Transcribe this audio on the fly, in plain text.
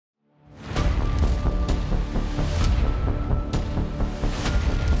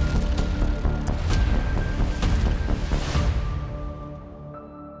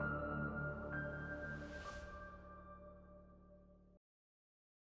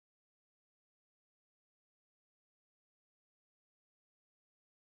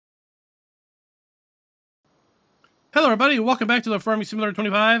Hello everybody, welcome back to the Farming Simulator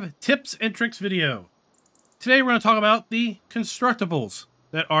 25 tips and tricks video. Today we're going to talk about the constructibles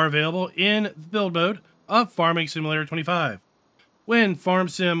that are available in the build mode of Farming Simulator 25. When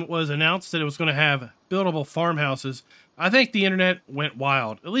FarmSim was announced that it was going to have buildable farmhouses, I think the internet went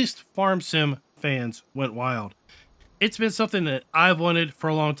wild. At least FarmSim fans went wild. It's been something that I've wanted for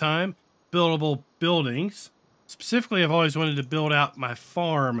a long time, buildable buildings. Specifically, I've always wanted to build out my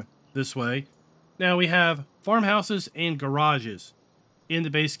farm this way. Now we have farmhouses and garages in the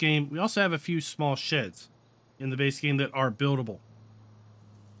base game. We also have a few small sheds in the base game that are buildable.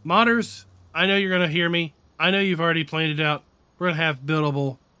 Modders, I know you're going to hear me. I know you've already planned it out. We're going to have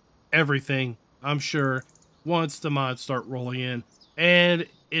buildable everything, I'm sure, once the mods start rolling in. And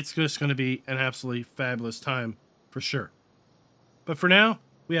it's just going to be an absolutely fabulous time for sure. But for now,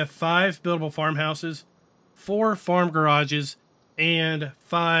 we have 5 buildable farmhouses, 4 farm garages, and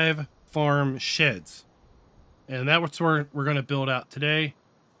 5 farm sheds. And that's where we're going to build out today.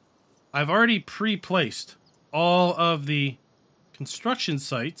 I've already pre-placed all of the construction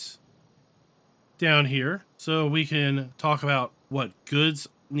sites down here so we can talk about what goods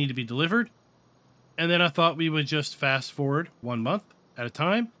need to be delivered. And then I thought we would just fast forward 1 month at a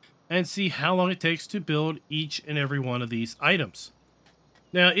time and see how long it takes to build each and every one of these items.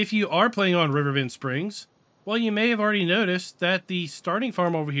 Now, if you are playing on Riverbend Springs, well, you may have already noticed that the starting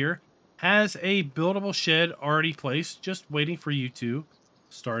farm over here has a buildable shed already placed, just waiting for you to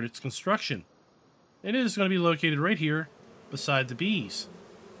start its construction. It is going to be located right here beside the bees.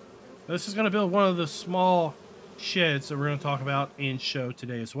 This is going to build one of the small sheds that we're going to talk about and show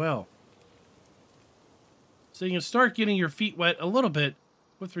today as well. So you can start getting your feet wet a little bit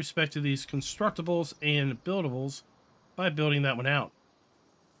with respect to these constructibles and buildables by building that one out.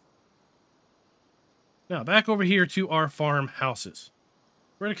 Now back over here to our farmhouses.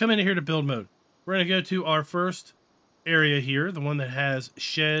 We're going to come into here to build mode. We're going to go to our first area here, the one that has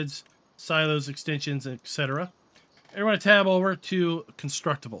sheds, silos, extensions, etc. And we're going to tab over to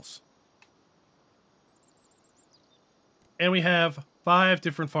constructibles. And we have 5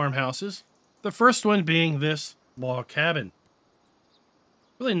 different farmhouses. The first one being this log cabin.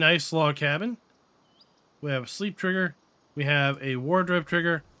 Really nice log cabin. We have a sleep trigger. We have a wardrobe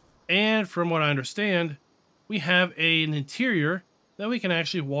trigger. And from what I understand, we have an interior that we can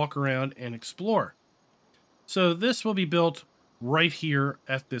actually walk around and explore. So this will be built right here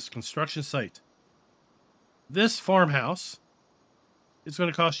at this construction site. This farmhouse is going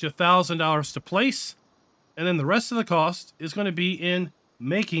to cost you $1,000 to place, and then the rest of the cost is going to be in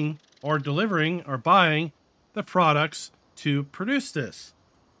making or delivering or buying the products to produce this.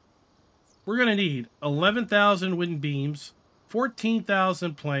 We're going to need 11,000 wooden beams,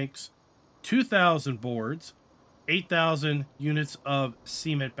 14,000 planks, 2,000 boards, 8,000 units of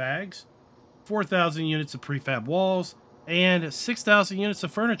cement bags, 4,000 units of prefab walls, and 6,000 units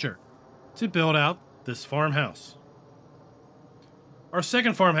of furniture to build out this farmhouse. Our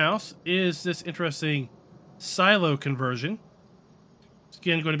second farmhouse is this interesting silo conversion. It's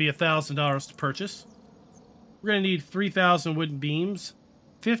again going to be $1,000 to purchase. We're going to need 3,000 wooden beams,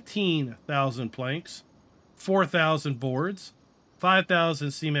 15,000 planks, 4,000 boards,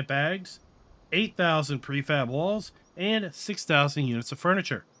 5,000 cement bags, 8,000 prefab walls, and 6,000 units of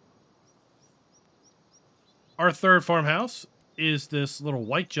furniture. Our third farmhouse is this little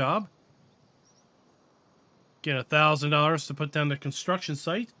white job. Again, $1,000 to put down the construction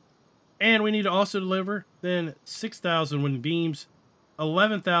site. And we need to also deliver then 6,000 wooden beams,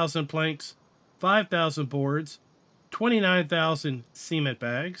 11,000 planks, 5,000 boards, 29,000 cement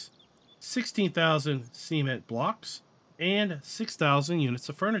bags, 16,000 cement blocks, and 6,000 units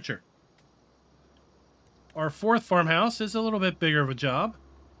of furniture. Our fourth farmhouse is a little bit bigger of a job.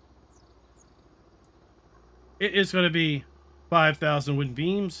 It is going to be 5,000 wooden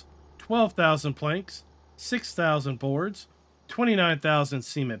beams, 12,000 planks, 6,000 boards, 29,000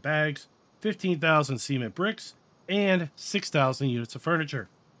 cement bags, 15,000 cement bricks, and 6,000 units of furniture.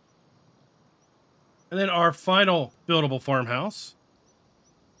 And then our final buildable farmhouse.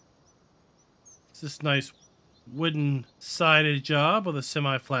 It's this nice wooden sided job with a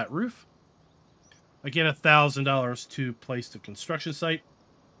semi-flat roof. Again, $1,000 to place the construction site,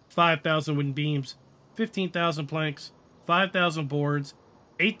 5,000 wooden beams, 15,000 planks, 5,000 boards,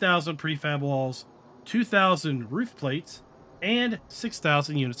 8,000 prefab walls, 2,000 roof plates, and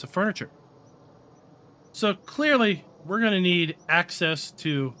 6,000 units of furniture. So clearly, we're going to need access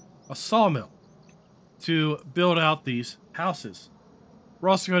to a sawmill to build out these houses. We're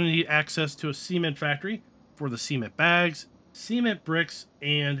also going to need access to a cement factory for the cement bags, cement bricks,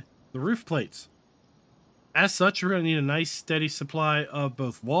 and the roof plates. As such, we're going to need a nice steady supply of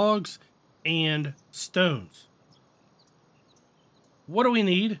both logs and stones. what do we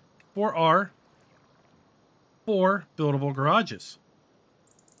need for our 4 buildable garages?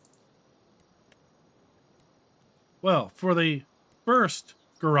 Well, for the first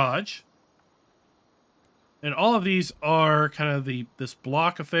garage, and all of these are kind of this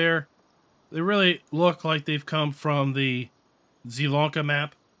block affair. They really look like they've come from the Zielonka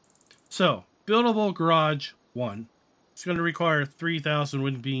map. So, buildable garage 1. It's going to require 3,000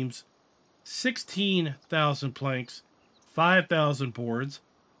 wooden beams, 16,000 planks, 5,000 boards,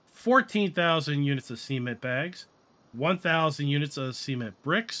 14,000 units of cement bags, 1,000 units of cement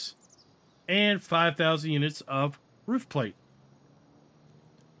bricks, and 5,000 units of roof plate.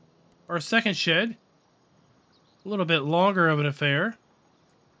 Our second shed, a little bit longer of an affair.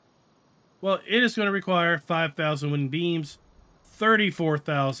 Well, it is going to require 5,000 wooden beams,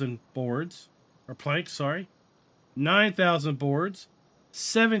 34,000 boards, or planks, sorry, 9,000 boards,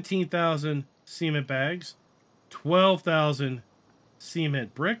 17,000 cement bags, 12,000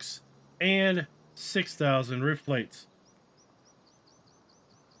 cement bricks, and 6,000 roof plates.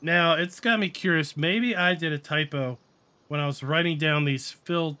 Now, it's got me curious. Maybe I did a typo when I was writing down these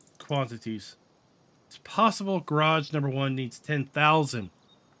filled quantities. It's possible garage number 1 needs 10,000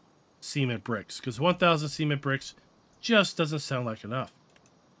 cement bricks, because 1,000 cement bricks just doesn't sound like enough.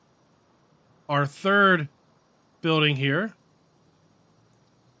 Our third building here,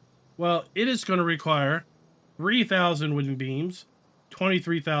 well, it is going to require 3,000 wooden beams,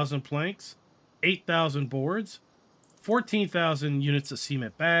 23,000 planks, 8,000 boards, 14,000 units of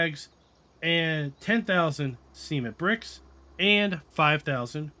cement bags, and 10,000 cement bricks, and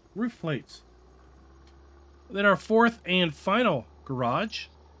 5,000 roof plates. Then our fourth and final garage,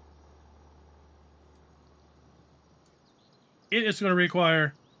 it is going to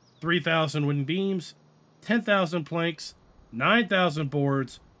require 3,000 wooden beams, 10,000 planks, 9,000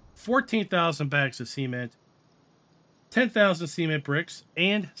 boards, 14,000 bags of cement, 10,000 cement bricks,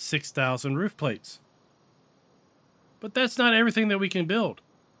 and 6,000 roof plates. But that's not everything that we can build.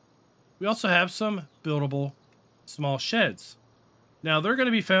 We also have some buildable small sheds. Now, they're going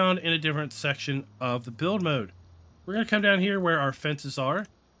to be found in a different section of the build mode. We're going to come down here where our fences are.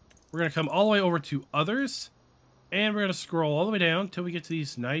 We're going to come all the way over to others. And we're going to scroll all the way down until we get to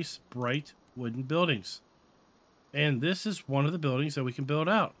these nice, bright wooden buildings. And this is one of the buildings that we can build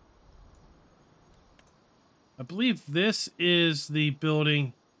out. I believe this is the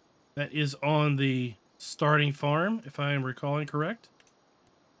building that is on the starting farm, if I am recalling correct.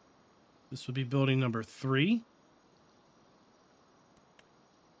 This would be building number 3.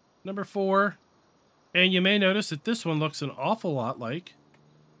 Number 4. And you may notice that this one looks an awful lot like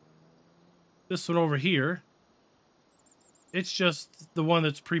this one over here. It's just the one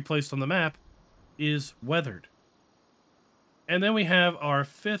that's pre-placed on the map is weathered. And then we have our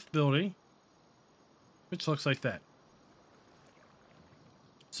 5th building, which looks like that.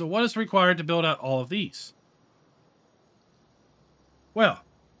 So what is required to build out all of these? Well,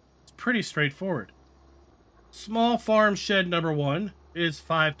 it's pretty straightforward. Small farm shed number 1 is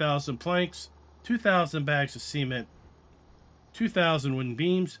 5,000 planks, 2,000 bags of cement, 2,000 wooden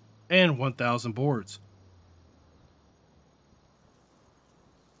beams, and 1,000 boards.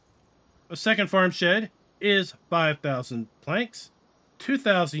 A second farm shed is 5,000 planks,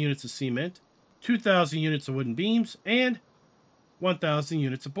 2,000 units of cement, 2,000 units of wooden beams, and 1,000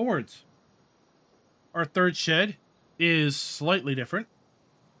 units of boards. Our third shed is slightly different.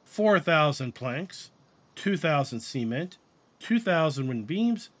 4,000 planks, 2,000 cement, 2,000 wooden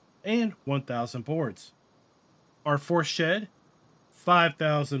beams, and 1,000 boards. Our fourth shed,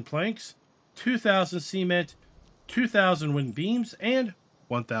 5,000 planks, 2,000 cement, 2,000 wooden beams, and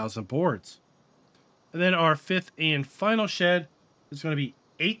 1,000 boards. And then our fifth and final shed is going to be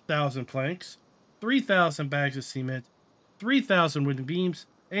 8,000 planks, 3,000 bags of cement, 3,000 wooden beams,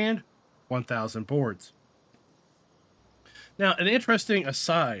 and 1,000 boards. Now, an interesting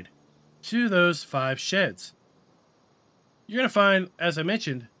aside to those 5 sheds. You're going to find, as I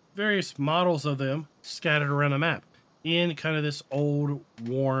mentioned, various models of them scattered around the map in kind of this old,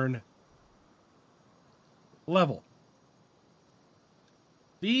 worn level.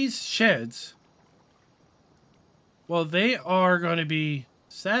 These sheds, well, they are going to be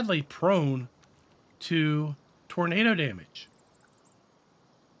sadly prone to tornado damage.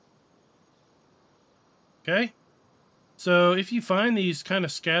 Okay? So if you find these kind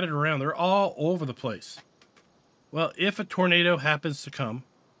of scattered around, they're all over the place. Well, if a tornado happens to come,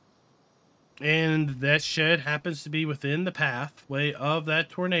 and that shed happens to be within the pathway of that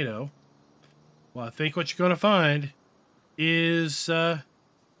tornado, well, I think what you're going to find is the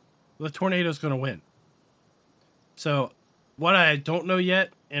tornado's going to win. So what I don't know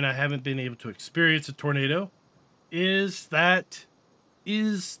yet, and I haven't been able to experience a tornado, is that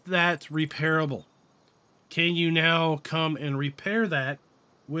is that repairable? Can you now come and repair that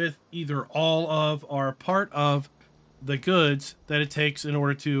with either all of or part of the goods that it takes in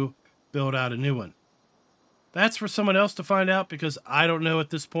order to build out a new one? That's for someone else to find out, because I don't know at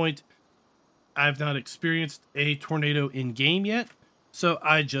this point. I've not experienced a tornado in game yet, so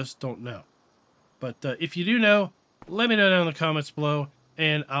I just don't know. But if you do know, let me know down in the comments below,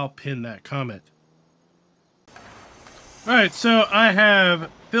 and I'll pin that comment. Alright, so I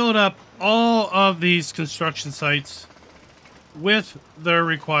have filled up all of these construction sites with their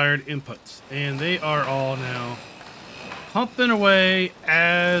required inputs, and they are all now pumping away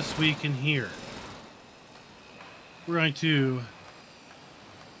as we can hear. We're going to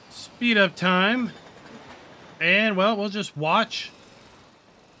speed up time, and well, we'll just watch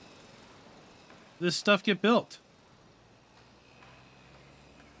this stuff get built.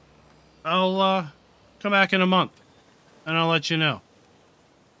 I'll come back in a month and I'll let you know.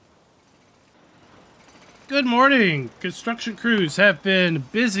 Good morning. Construction crews have been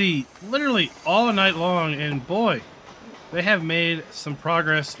busy literally all night long, and boy, they have made some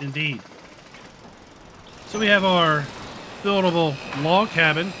progress indeed. So we have our buildable log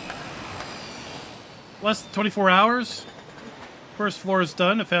cabin. Less than 24 hours. First floor is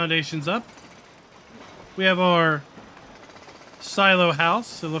done, the foundation's up. We have our silo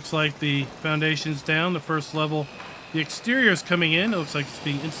house. It looks like the foundation's down, the first level. The exterior is coming in. It looks like it's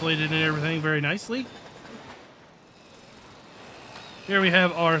being insulated and everything very nicely. Here we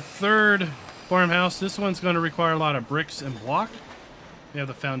have our third farmhouse. This one's going to require a lot of bricks and block. We have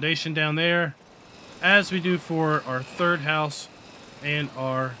the foundation down there, as we do for our third house and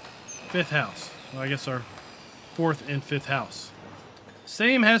our fifth house. Well, I guess our fourth and fifth house.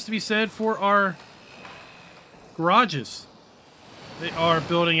 Same has to be said for our garages. They are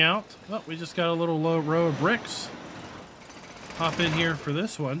building out. Oh, we just got a little low row of bricks. Hop in here for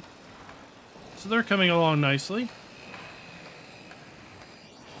this one. So they're coming along nicely.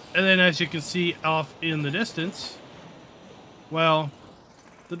 And then, as you can see off in the distance, well,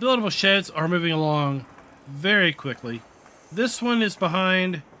 the buildable sheds are moving along very quickly. This one is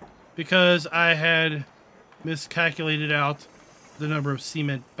behind because I had miscalculated out the number of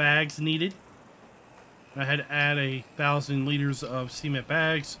cement bags needed. I had to add 1,000 liters of cement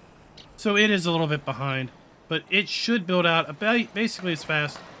bags, so it is a little bit behind, but it should build out about basically as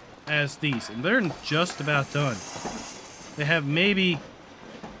fast as these, and they're just about done. They have maybe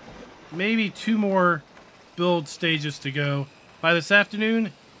 2 more build stages to go. By this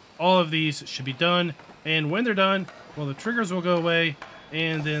afternoon, all of these should be done, and when they're done, well, the triggers will go away,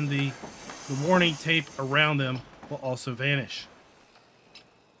 and then the warning tape around them will also vanish.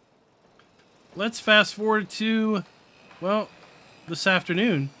 Let's fast forward to, well, this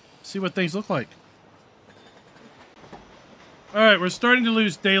afternoon, see what things look like. Alright, we're starting to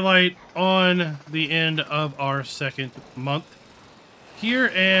lose daylight on the end of our second month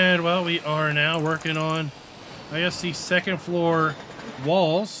here, and well, we are now working on, I guess, the second floor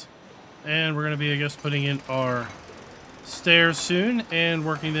walls, and we're going to be, I guess, putting in our stairs soon, and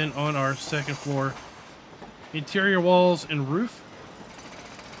working then on our second floor interior walls and roof.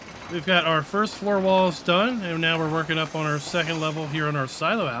 We've got our first floor walls done, and now we're working up on our second level here on our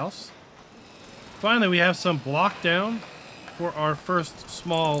silo house. Finally, we have some block down for our first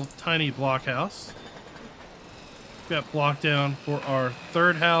small, tiny block house. We've got block down for our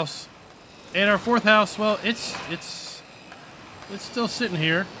third house. And our fourth house, well, it's still sitting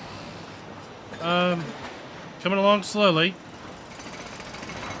here. Coming along slowly.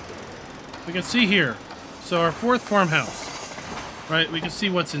 We can see here. So our fourth farmhouse. Right, we can see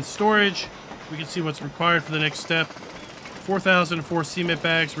what's in storage. We can see what's required for the next step. 4,004 cement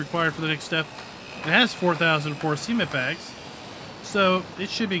bags required for the next step. It has 4,004 cement bags, so it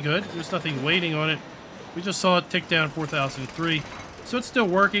should be good. There's nothing waiting on it. We just saw it tick down 4,003, so it's still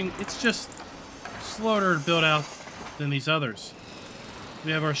working. It's just slower to build out than these others.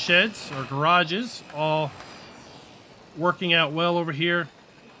 We have our sheds, our garages, all working out well over here.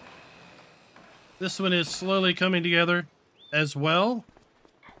 This one is slowly coming together as well.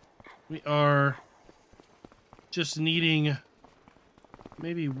 We are just needing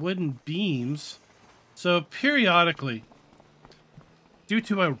maybe wooden beams. So periodically, due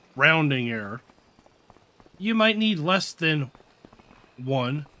to a rounding error, you might need less than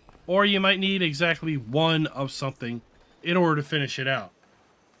one, or you might need exactly one of something in order to finish it out.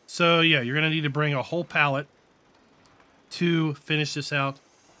 So yeah, you're going to need to bring a whole pallet to finish this out,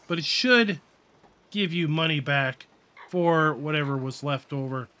 but it should give you money back for whatever was left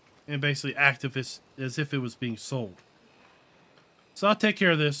over, and basically act as if it was being sold. So I'll take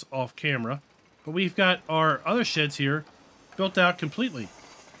care of this off camera. But we've got our other sheds here built out completely.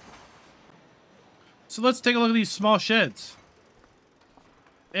 So let's take a look at these small sheds.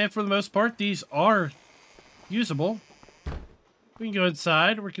 And for the most part, these are usable. We can go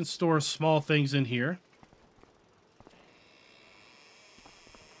inside. We can store small things in here.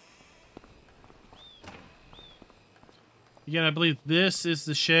 Again, I believe this is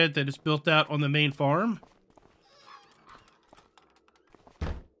the shed that is built out on the main farm.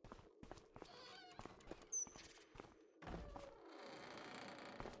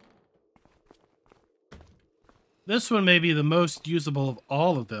 This one may be the most usable of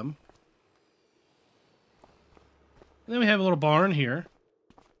all of them. And then we have a little barn here.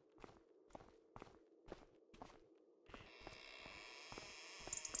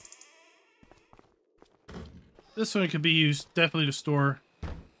 This one could be used definitely to store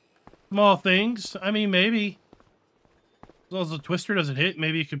small things. I mean, maybe as long as the twister doesn't hit,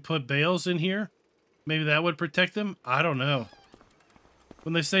 maybe you could put bales in here. Maybe that would protect them. I don't know.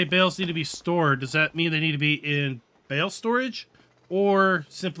 When they say bales need to be stored, does that mean they need to be in bale storage or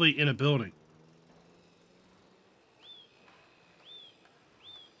simply in a building?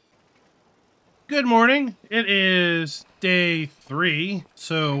 Good morning. It is day 3,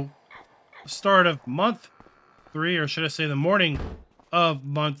 so the start of month 3, or should I say the morning of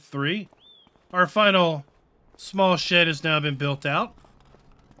month 3. Our final small shed has now been built out.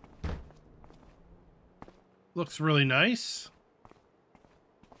 Looks really nice.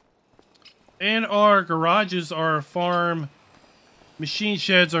 And our garages, our farm machine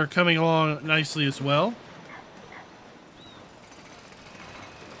sheds are coming along nicely as well.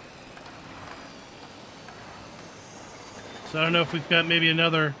 So I don't know if we've got maybe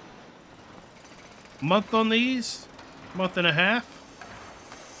another month on these, month and a half.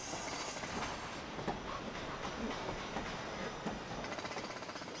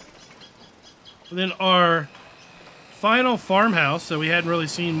 And then our final farmhouse that we hadn't really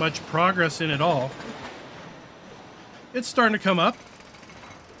seen much progress in at all, it's starting to come up.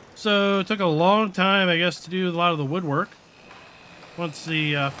 So it took a long time, I guess, to do a lot of the woodwork once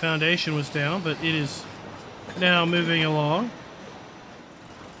the foundation was down, but it is now moving along.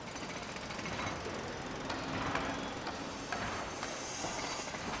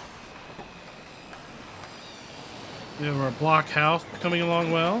 We have our block house coming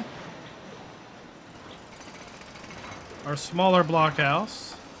along well. Our smaller block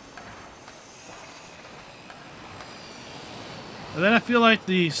house. And then I feel like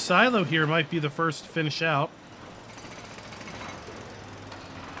the silo here might be the first to finish out.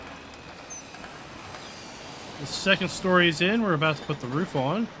 The second story is in. We're about to put the roof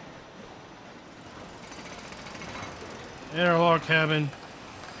on. And our log cabin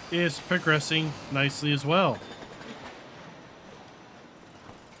is progressing nicely as well.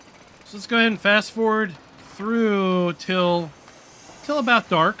 So let's go ahead and fast forward through till about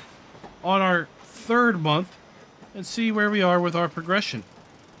dark on our 3rd month and see where we are with our progression.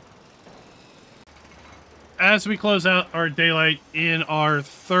 As we close out our daylight in our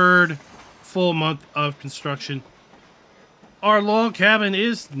 3rd full month of construction, our log cabin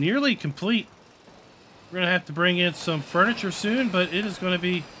is nearly complete. We're going to have to bring in some furniture soon, but it is going to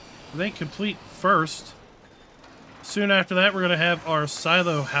be, I think, complete first. Soon after that, we're going to have our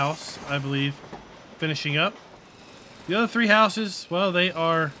silo house, I believe, finishing up. The other 3 houses, well, they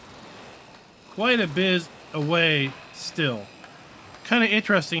are quite a bit away still. Kind of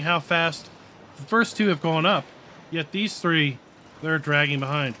interesting how fast the first 2 have gone up, yet these 3, they're dragging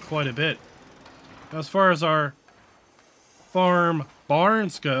behind quite a bit. Now, as far as our farm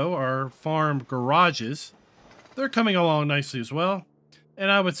barns go, our farm garages, they're coming along nicely as well.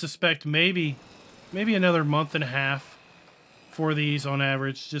 And I would suspect maybe another month and a half for these on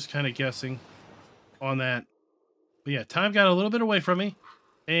average, just kind of guessing on that. But yeah, time got a little bit away from me,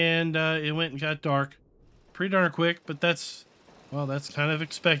 and it went and got dark pretty darn quick, but that's kind of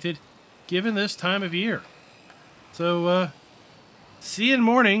expected given this time of year. So see you in the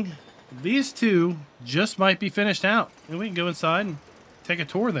morning. These 2 just might be finished out, and we can go inside and take a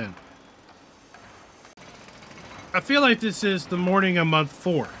tour then. I feel like this is the morning of month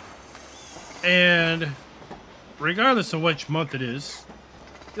 4. And regardless of which month it is,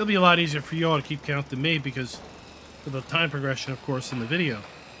 it'll be a lot easier for you all to keep count than me because of the time progression, of course, in the video.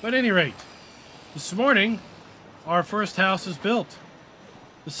 But at any rate, this morning, our first house is built.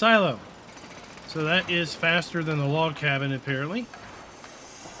 The silo. So that is faster than the log cabin, apparently.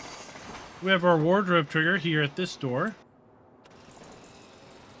 We have our wardrobe trigger here at this door.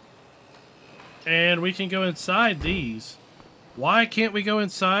 And we can go inside these. Why can't we go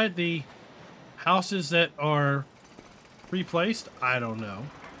inside the houses that are replaced? I don't know.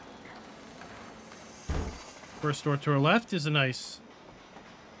 First door to our left is a nice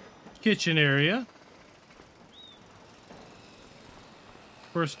kitchen area.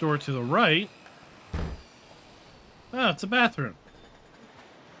 First door to the right. Oh, it's a bathroom.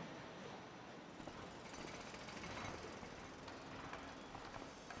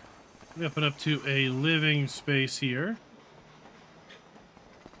 We open up to a living space here.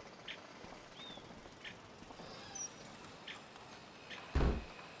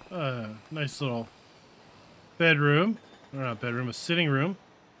 Nice little bedroom. Or not bedroom, a sitting room.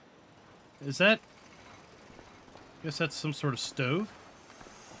 Is that... I guess that's some sort of stove.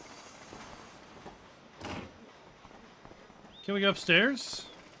 Can we go upstairs?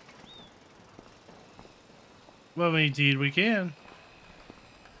 Well, indeed we can.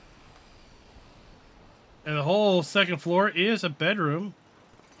 And the whole second floor is a bedroom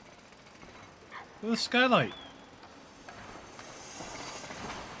with a skylight.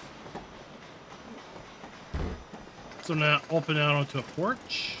 So now open out onto a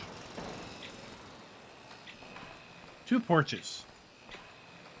porch. Two porches.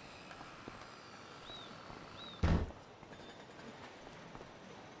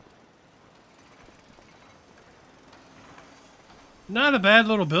 Not a bad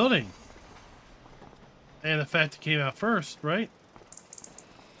little building. And the fact it came out first, right?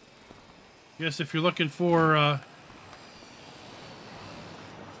 Guess if you're looking for,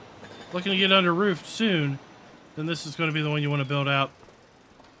 looking to get under roof soon, then this is going to be the one you want to build out.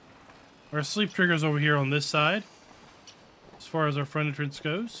 Our sleep trigger's over here on this side, as far as our front entrance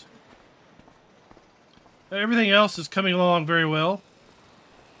goes. Everything else is coming along very well.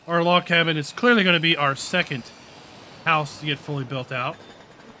 Our log cabin is clearly going to be our second house to get fully built out.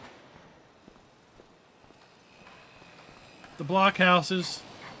 The block houses,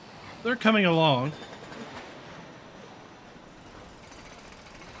 they're coming along.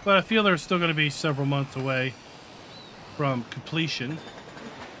 But I feel they're still going to be several months away from completion.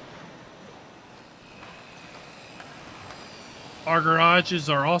 Our garages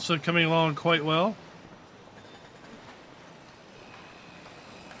are also coming along quite well.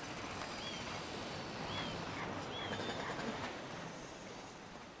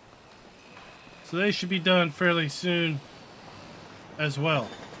 So they should be done fairly soon as well.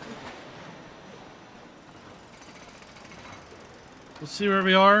 We'll see where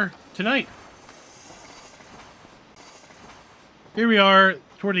we are tonight. Here we are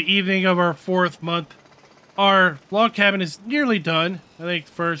toward the evening of our 4th month. Our log cabin is nearly done. I think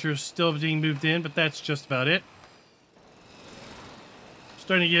furniture is still being moved in, but that's just about it.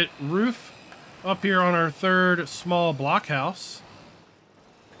 Starting to get roof up here on our 3rd small block house.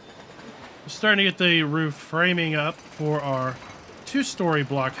 We're starting to get the roof framing up for our 2-story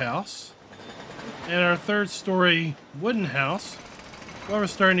block house. And our 3rd story wooden house. Well, we're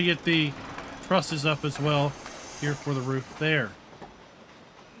starting to get the trusses up as well here for the roof there.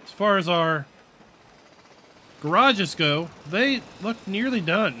 As far as our garages go, they look nearly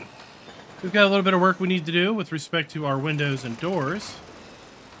done. We've got a little bit of work we need to do with respect to our windows and doors.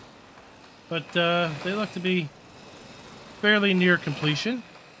 But they look to be fairly near completion.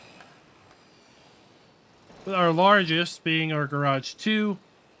 With our largest being our garage 2,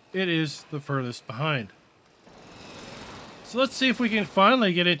 it is the furthest behind. So let's see if we can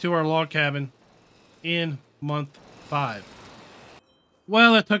finally get into our log cabin in month 5.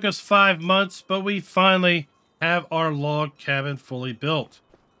 Well, it took us 5 months, but we finally have our log cabin fully built.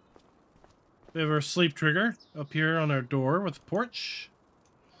 We have our sleep trigger up here on our door with the porch.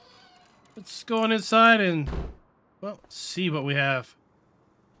 Let's go on inside and, well, see what we have.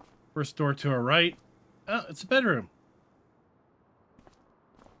 First door to our right. Oh, it's a bedroom.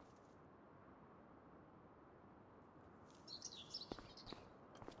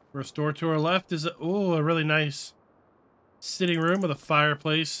 First door to our left is a really nice sitting room with a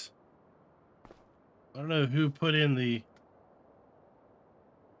fireplace. I don't know who put in the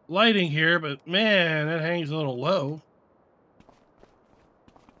lighting here, but man, that hangs a little low.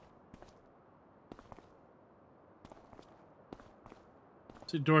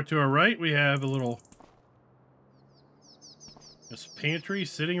 So door to our right, we have a little pantry,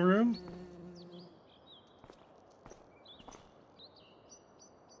 sitting room.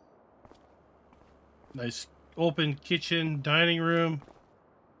 Nice open kitchen, dining room,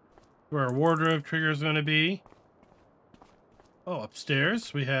 where our wardrobe trigger is going to be. Oh,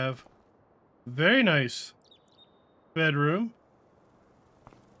 upstairs we have very nice bedroom.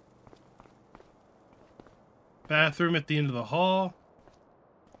 Bathroom at the end of the hall.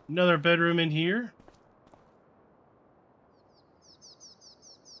 Another bedroom in here.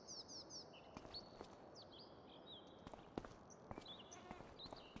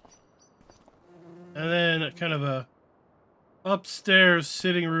 And then kind of a upstairs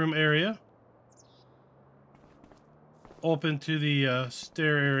sitting room area. Open to the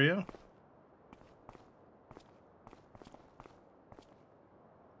stair area.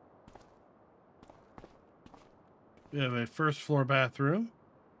 We have a first floor bathroom.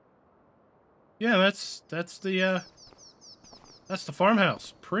 Yeah, that's the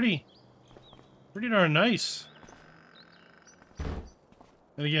farmhouse. Pretty darn nice.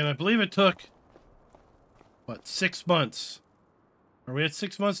 And again, I believe it took what, 6 months? Are we at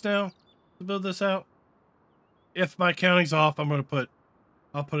 6 months now to build this out? If my counting's off, I'll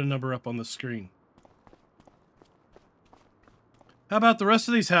put a number up on the screen. How about the rest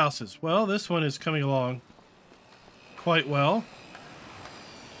of these houses? Well, this one is coming along quite well.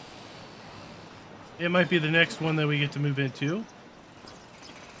 It might be the next one that we get to move into.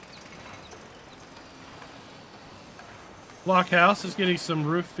 Block house is getting some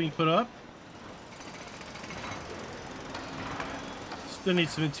roofing put up. Still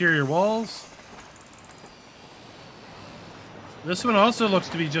needs some interior walls. This one also looks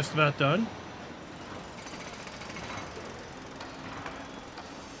to be just about done.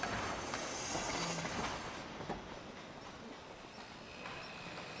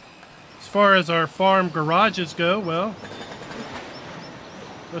 As far as our farm garages go, well,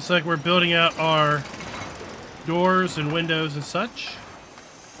 looks like we're building out our doors and windows and such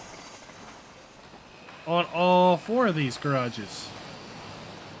on all 4 of these garages.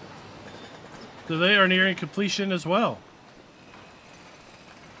 So they are nearing completion as well.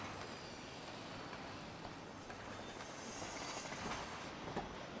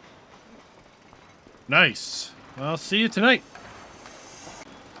 Nice. I'll see you tonight.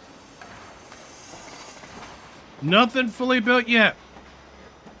 Nothing fully built yet.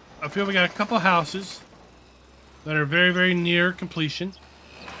 I feel we got a couple houses that are very, very near completion.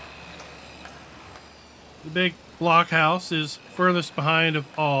 The big block house is furthest behind of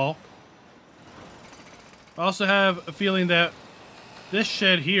all. I also have a feeling that this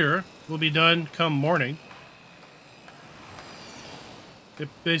shed here will be done come morning. It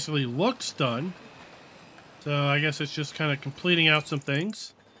basically looks done. So I guess it's just kind of completing out some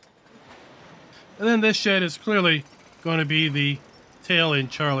things. And then this shed is clearly going to be the tail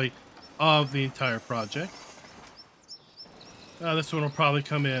end, Charlie, of the entire project. This one will probably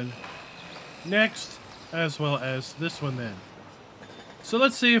come in next, as well as this one then. So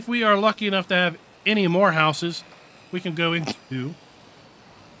let's see if we are lucky enough to have any more houses we can go into.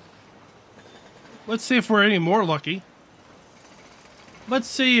 Let's see if we're any more lucky. Let's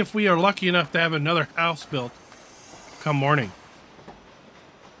see if we are lucky enough to have another house built come morning.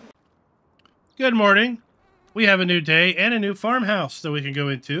 Good morning. We have a new day and a new farmhouse that we can go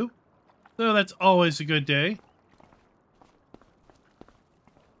into. So that's always a good day.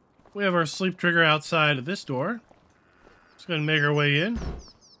 We have our sleep trigger outside of this door. Let's go ahead and make our way in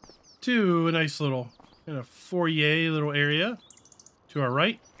to a nice little kind of foyer little area to our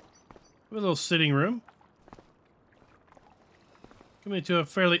right. We have a little sitting room. Coming into a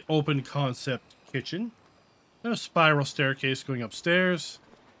fairly open concept kitchen. And a spiral staircase going upstairs.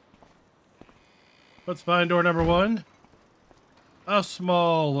 What's behind door number 1? A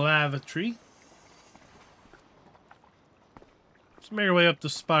small lavatory. Let's make our way up the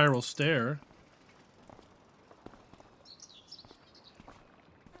spiral stair.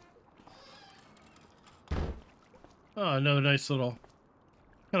 Oh, another nice little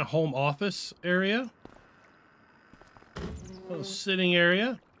kind of home office area. Little sitting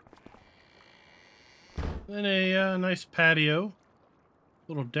area. Then a nice patio.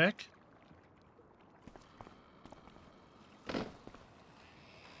 Little deck.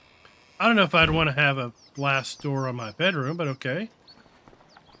 I don't know if I'd want to have a glass door on my bedroom, but okay.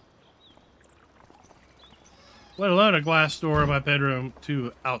 Let alone a glass door on my bedroom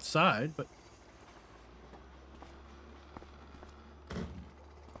to outside, but...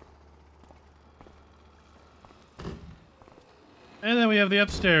 And then we have the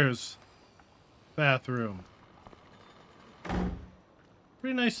upstairs bathroom.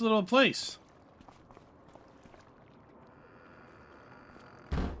 Pretty nice little place.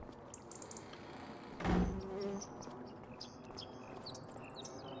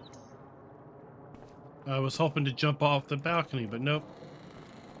 I was hoping to jump off the balcony, but nope.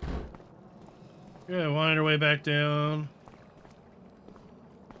 Yeah, wind our way back down.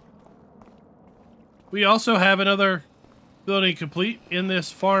 We also have another building complete in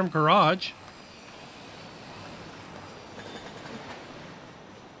this farm garage.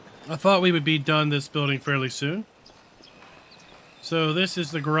 I thought we would be done this building fairly soon. So this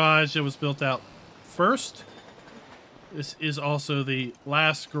is the garage that was built out first. This is also the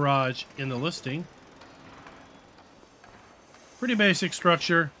last garage in the listing. Pretty basic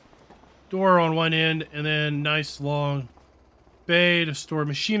structure. Door on one end, and then nice long bay to store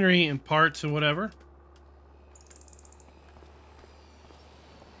machinery and parts and whatever.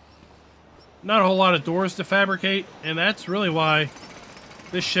 Not a whole lot of doors to fabricate, and that's really why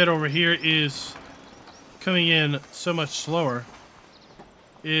this shed over here is coming in so much slower.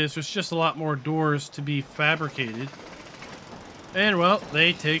 There's just a lot more doors to be fabricated. And well,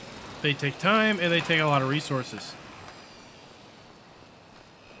 they take time and they take a lot of resources.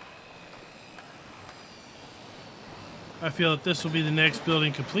 I feel that this will be the next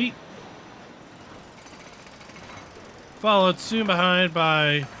building complete. Followed soon behind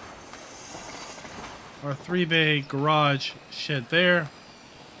by our 3-bay garage shed there.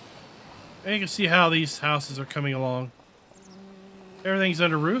 And you can see how these houses are coming along. Everything's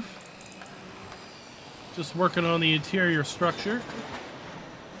under roof. Just working on the interior structure.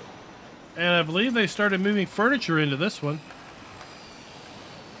 And I believe they started moving furniture into this one.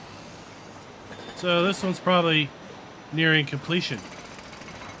 So this one's probably nearing completion.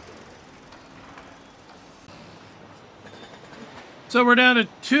 So we're down to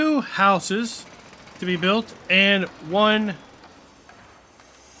 2 houses to be built and 1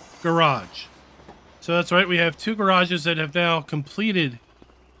 garage. So that's right, we have 2 garages that have now completed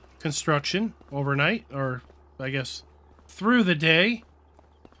construction overnight, or I guess through the day.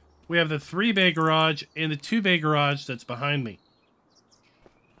 We have the 3-bay garage and the 2-bay garage that's behind me.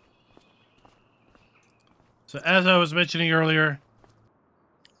 So as I was mentioning earlier,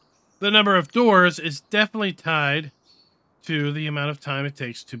 the number of doors is definitely tied to the amount of time it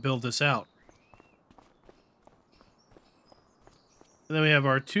takes to build this out. And then we have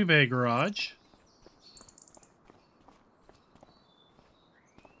our 2-bay garage.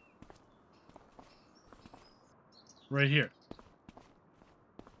 Right here.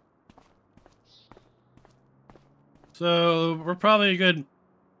 So we're probably a good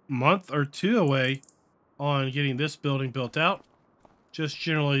month or 2 away on getting this building built out. Just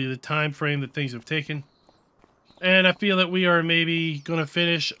generally the time frame that things have taken. And I feel that we are maybe going to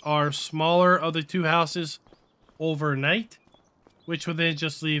finish our smaller of the 2 houses overnight, which would then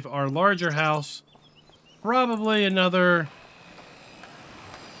just leave our larger house probably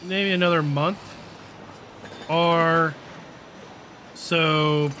maybe another month or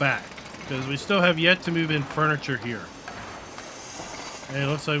so back, because we still have yet to move in furniture here. And it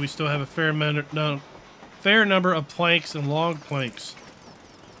looks like we still have a fair number of planks and long planks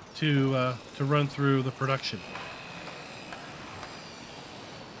to run through the production.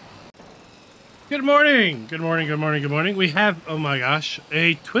 Good morning! Good morning, good morning, good morning. We have, oh my gosh,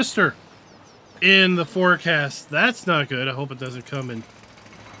 a twister in the forecast. That's not good. I hope it doesn't come and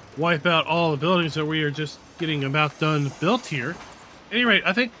wipe out all the buildings that we are just getting about done built here. At any rate,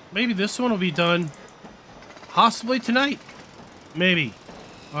 I think maybe this one will be done possibly tonight. Maybe.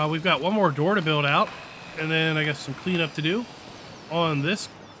 We've got 1 more door to build out, and then I guess some cleanup to do on this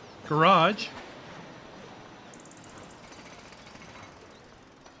garage.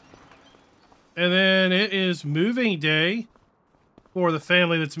 And then it is moving day for the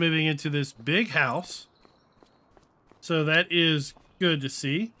family that's moving into this big house. So that is good to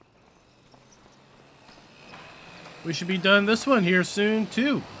see. We should be done this one here soon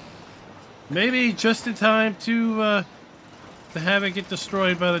too. Maybe just in time to have it get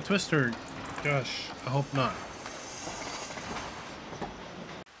destroyed by the twister. Gosh, I hope not.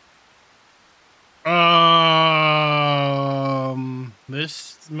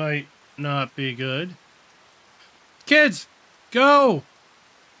 This might not be good. Kids, go!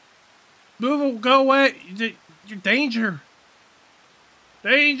 Move, go away! You're danger!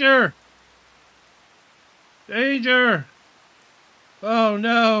 Danger! Danger! Oh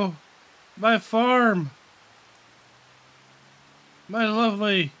no! My farm! My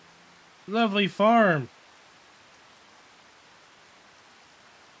lovely, lovely farm!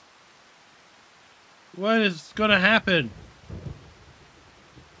 What is gonna happen?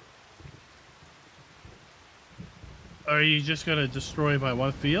 Are you just gonna destroy my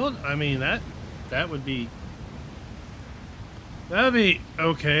one field? I mean, that would be... That'd be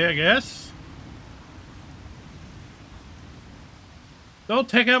okay, I guess. Don't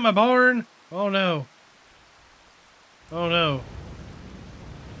take out my barn! Oh no. Oh no.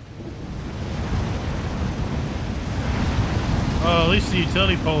 Oh, at least the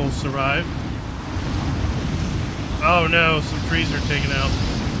utility poles survived. Oh no, some trees are taken out.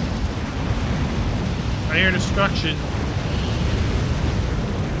 I hear destruction.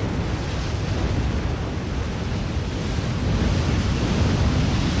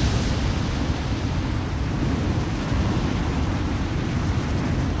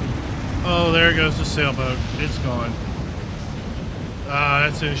 Oh, there goes the sailboat. It's gone. Ah,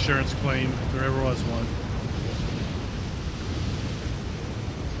 that's an insurance claim, if there ever was one.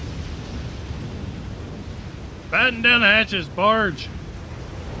 Batten down the hatches, barge.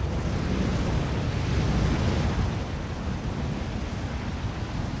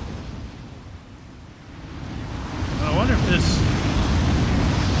 I wonder if this...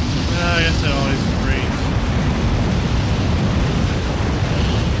 I guess it always rains.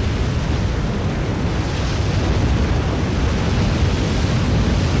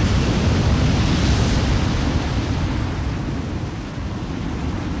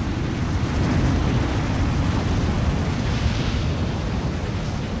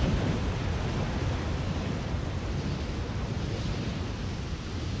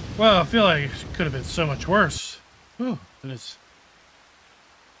 Well, I feel like it could have been so much worse. Whew, and it's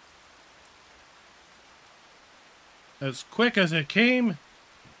as quick as it came,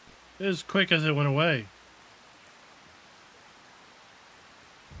 as quick as it went away.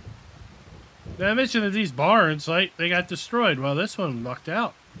 Now, I mentioned that these barns, like, they got destroyed. Well, this one lucked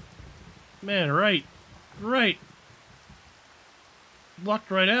out. Man, right. Lucked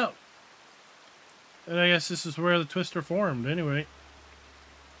right out. And I guess this is where the twister formed, anyway.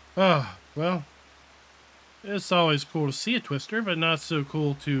 Oh, well, it's always cool to see a twister, but not so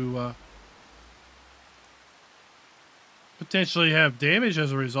cool to potentially have damage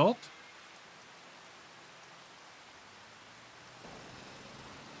as a result.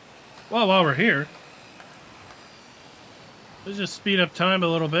 Well, while we're here, let's just speed up time a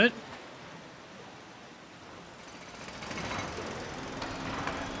little bit.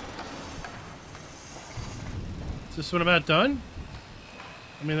 Is this one about done?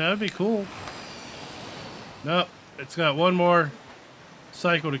 I mean, that would be cool. Nope, it's got one more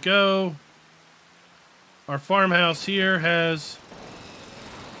cycle to go. Our farmhouse here has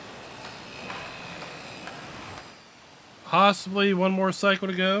possibly one more cycle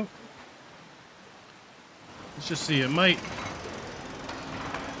to go. Let's just see, it might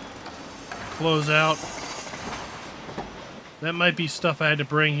close out. That might be stuff I had to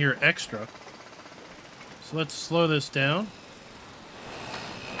bring here extra. So let's slow this down.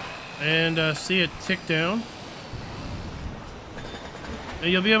 And see it tick down.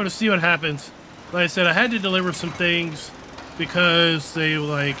 And you'll be able to see what happens. Like I said, I had to deliver some things because they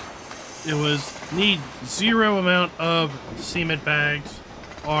need 0 amount of cement bags,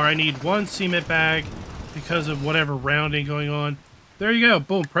 or I need 1 cement bag because of whatever rounding going on. There you go.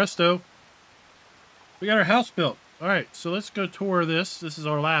 Boom, presto. We got our house built. All right, so let's go tour this. This is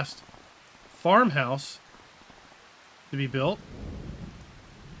our last farmhouse to be built.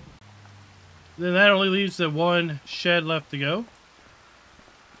 Then that only leaves the 1 shed left to go.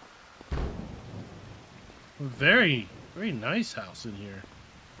 Very, very nice house in here.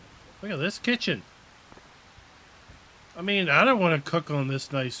 Look at this kitchen. I mean, I don't want to cook on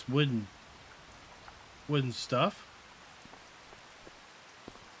this nice wooden stuff.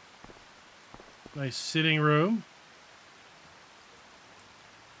 Nice sitting room.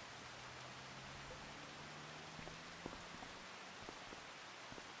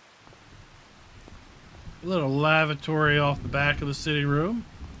 A little lavatory off the back of the sitting room.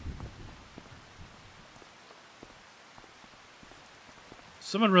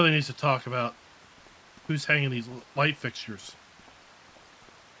 Someone really needs to talk about who's hanging these light fixtures.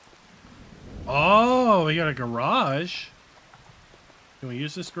 Oh, we got a garage. Can we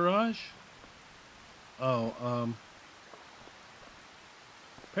use this garage? Oh,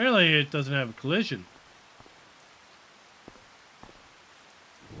 apparently it doesn't have a collision.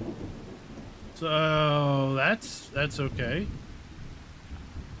 So that's okay.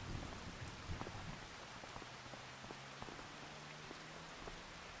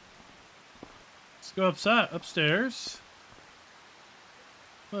 Let's go upstairs.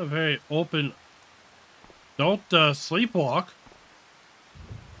 A very open. Don't sleepwalk.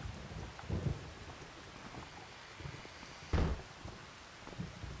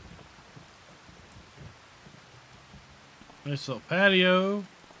 Nice little patio.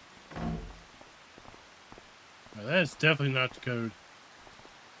 Now, that's definitely not the code.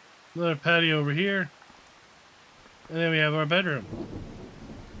 Another patio over here. And then we have our bedroom.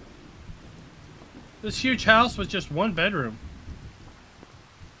 This huge house with just 1 bedroom.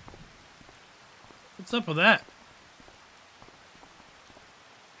 What's up with that?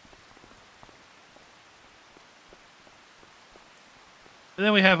 And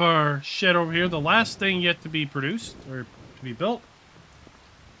then we have our shed over here. The last thing yet to be produced, or to be built.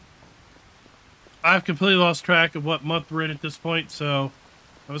 I've completely lost track of what month we're in at this point, so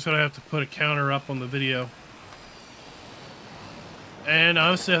I'm just going to have to put a counter up on the video. And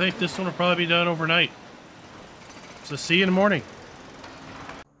honestly, I think this one will probably be done overnight. So see you in the morning.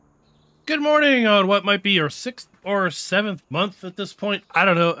 Good morning on what might be your 6th or 7th month at this point. I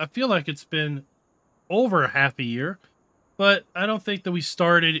don't know. I feel like it's been over half a year, but I don't think that we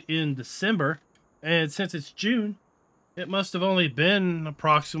started in December. And since it's June, it must have only been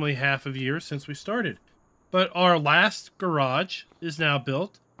approximately half a year since we started. But our last garage is now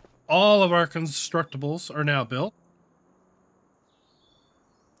built. All of our constructibles are now built.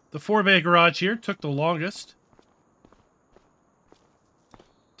 The 4-bay garage here took the longest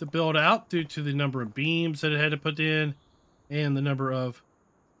to build out due to the number of beams that it had to put in and the number of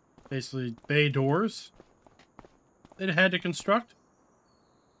basically bay doors that it had to construct.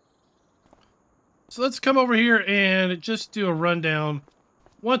 So let's come over here and just do a rundown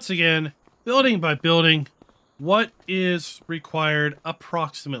once again, building by building, what is required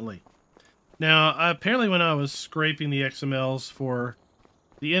approximately. Now, apparently when I was scraping the XMLs for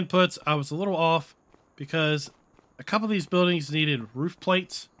the inputs, I was a little off because a couple of these buildings needed roof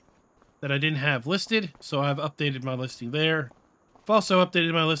plates that I didn't have listed, so I've updated my listing there. I've also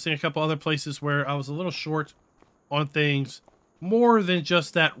updated my listing a couple other places where I was a little short on things, more than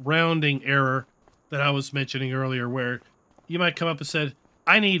just that rounding error that I was mentioning earlier, where you might come up and said,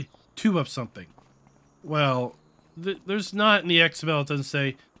 I need 2 of something. Well, there's not in the XML, it doesn't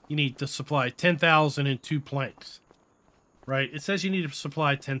say you need to supply 10,002 planks. Right? It says you need to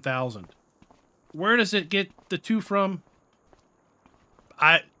supply 10,000. Where does it get the 2 from?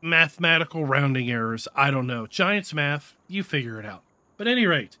 Mathematical rounding errors. I don't know. Giants math, you figure it out. But at any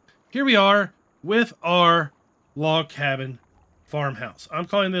rate, here we are with our log cabin farmhouse. I'm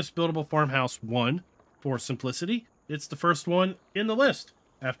calling this Buildable Farmhouse 1 for simplicity. It's the first one in the list,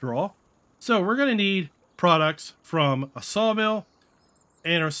 after all. So we're going to need products from a sawmill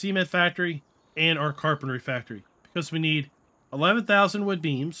and our cement factory and our carpentry factory, because we need 11,000 wood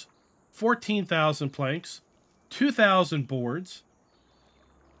beams, 14,000 planks, 2,000 boards,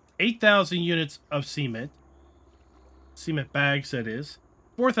 8,000 units of cement bags that is,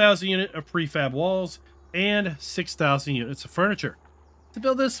 4,000 units of prefab walls, and 6,000 units of furniture to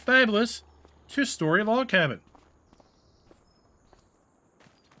build this fabulous 2-story log cabin.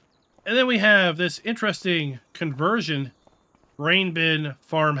 And then we have this interesting conversion grain bin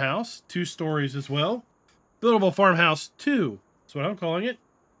farmhouse, 2 stories as well. Buildable Farmhouse 2 is what I'm calling it.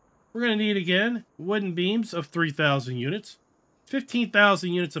 We're going to need, again, wooden beams of 3,000 units,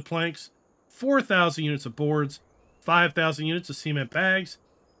 15,000 units of planks, 4,000 units of boards, 5,000 units of cement bags,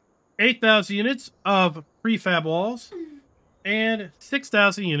 8,000 units of prefab walls, and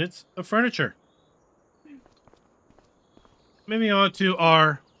 6,000 units of furniture. Moving on to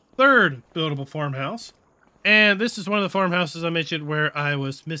our 3rd buildable farmhouse. And this is one of the farmhouses I mentioned where I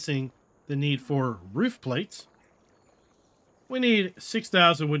was missing the need for roof plates. We need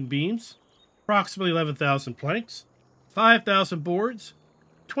 6,000 wooden beams, approximately 11,000 planks, 5,000 boards,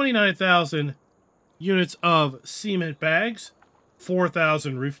 29,000 units of cement bags,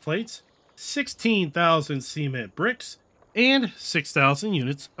 4,000 roof plates, 16,000 cement bricks, and 6,000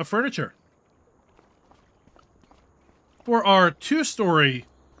 units of furniture. For our 2-story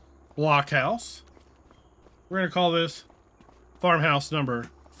block house, we're going to call this farmhouse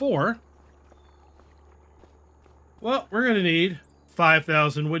number 4. Well, we're going to need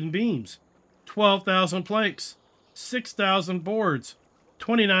 5,000 wooden beams, 12,000 planks, 6,000 boards,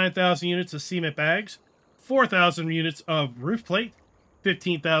 29,000 units of cement bags, 4,000 units of roof plate,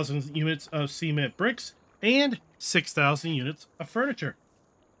 15,000 units of cement bricks, and 6,000 units of furniture.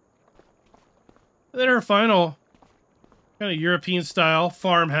 And then our final kind of European style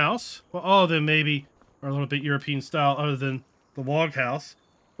farmhouse. Well, all of them maybe are a little bit European style other than the log house.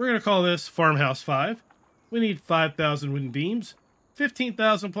 We're going to call this Farmhouse 5. We need 5,000 wooden beams,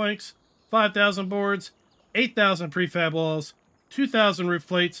 15,000 planks, 5,000 boards, 8,000 prefab walls, 2,000 roof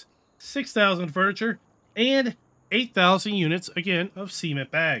plates, 6,000 furniture, and 8,000 units, again, of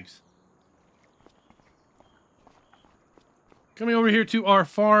cement bags. Coming over here to our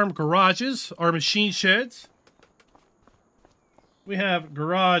farm garages, our machine sheds. We have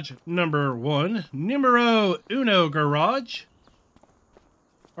garage number 1, numero uno garage.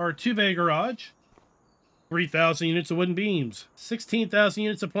 Our 2-bay garage, 3,000 units of wooden beams, 16,000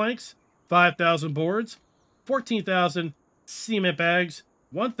 units of planks, 5,000 boards, 14,000 cement bags,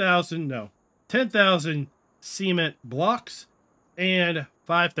 10,000 cement blocks, and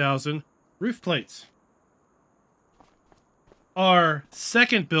 5,000 roof plates. Our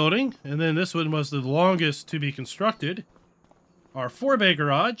second building, and then this one was the longest to be constructed, our 4-bay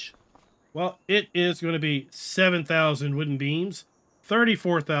garage. Well, it is going to be 7,000 wooden beams,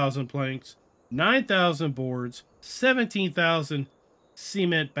 34,000 planks, 9,000 boards, 17,000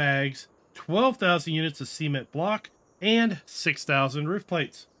 cement bags, 12,000 units of cement block, and 6,000 roof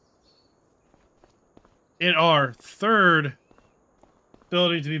plates. in our third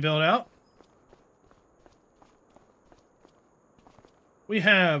building to be built out, we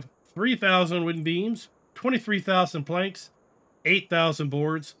have 3,000 wooden beams, 23,000 planks, 8,000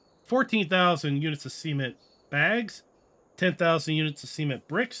 boards, 14,000 units of cement bags, 10,000 units of cement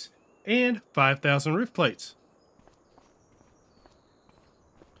bricks, and 5,000 roof plates.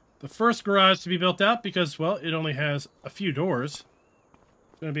 The first garage to be built out, because, well, it only has a few doors,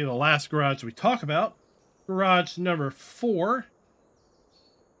 it's going to be the last garage we talk about. Garage number 4.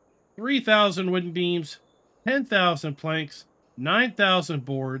 3,000 wooden beams, 10,000 planks, 9,000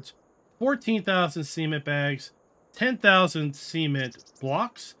 boards, 14,000 cement bags, 10,000 cement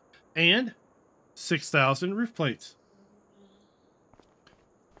blocks, and 6,000 roof plates.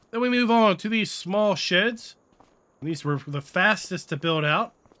 Then we move on to these small sheds. These were the fastest to build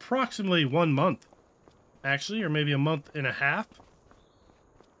out, approximately 1 month, actually, or maybe a month and a half.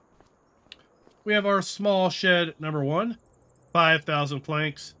 We have our small shed number 1, 5,000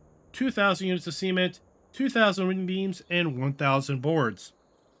 planks, 2,000 units of cement, 2,000 wooden beams, and 1,000 boards.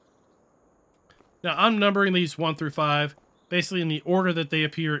 Now, I'm numbering these 1 through 5, basically in the order that they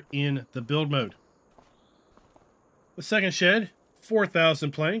appear in the build mode. The second shed,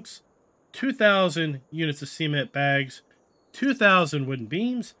 4,000 planks, 2,000 units of cement bags, 2,000 wooden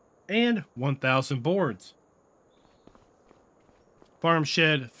beams, and 1,000 boards. Farm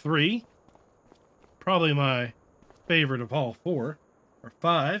shed 3, probably my favorite of all 4, or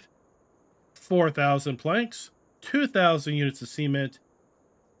 5, 4,000 planks, 2,000 units of cement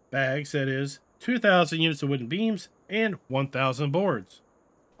bags, that is, 2,000 units of wooden beams, and 1,000 boards.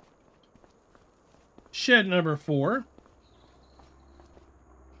 Shed number 4,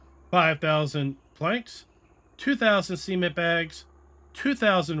 5,000 planks, 2,000 cement bags,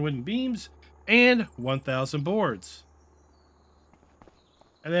 2,000 wooden beams, and 1,000 boards.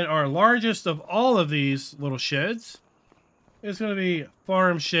 And then our largest of all of these little sheds is going to be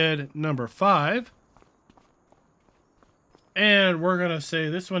farm shed number 5. And we're going to say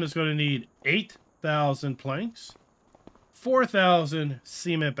this one is going to need 8,000 planks, 4,000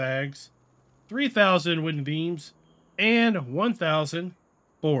 cement bags, 3,000 wooden beams, and 1,000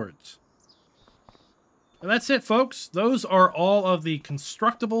 boards. And that's it, folks. Those are all of the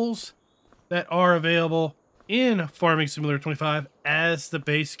constructibles that are available in Farming Simulator 25 as the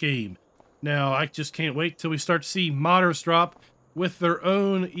base game. Now, I just can't wait till we start to see modders drop with their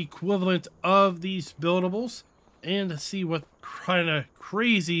own equivalent of these buildables and to see what kind of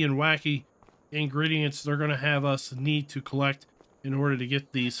crazy and wacky ingredients they're going to have us need to collect in order to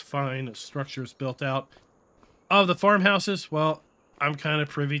get these fine structures built out. Of the farmhouses, well, I'm kind of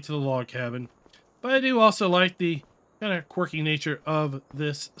privy to the log cabin, but I do also like the kind of quirky nature of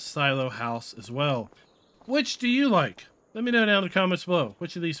this silo house as well. Which do you like? Let me know down in the comments below.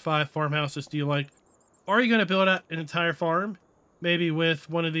 Which of these 5 farmhouses do you like? Are you going to build out an entire farm? Maybe with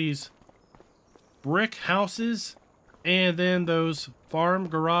one of these brick houses and then those farm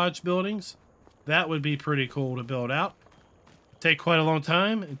garage buildings? That would be pretty cool to build out. Take quite a long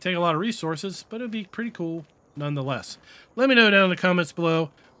time and take a lot of resources, but it'd be pretty cool nonetheless. Let me know down in the comments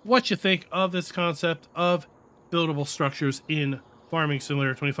below what you think of this concept of buildable structures in Farming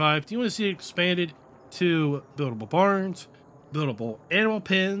Simulator 25. Do you want to see it expanded to buildable barns, buildable animal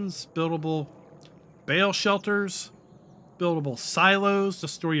pens, buildable bale shelters, buildable silos to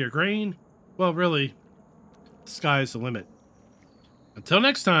store your grain? Well, really, the sky's the limit. Until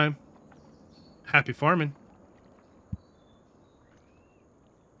next time, happy farming.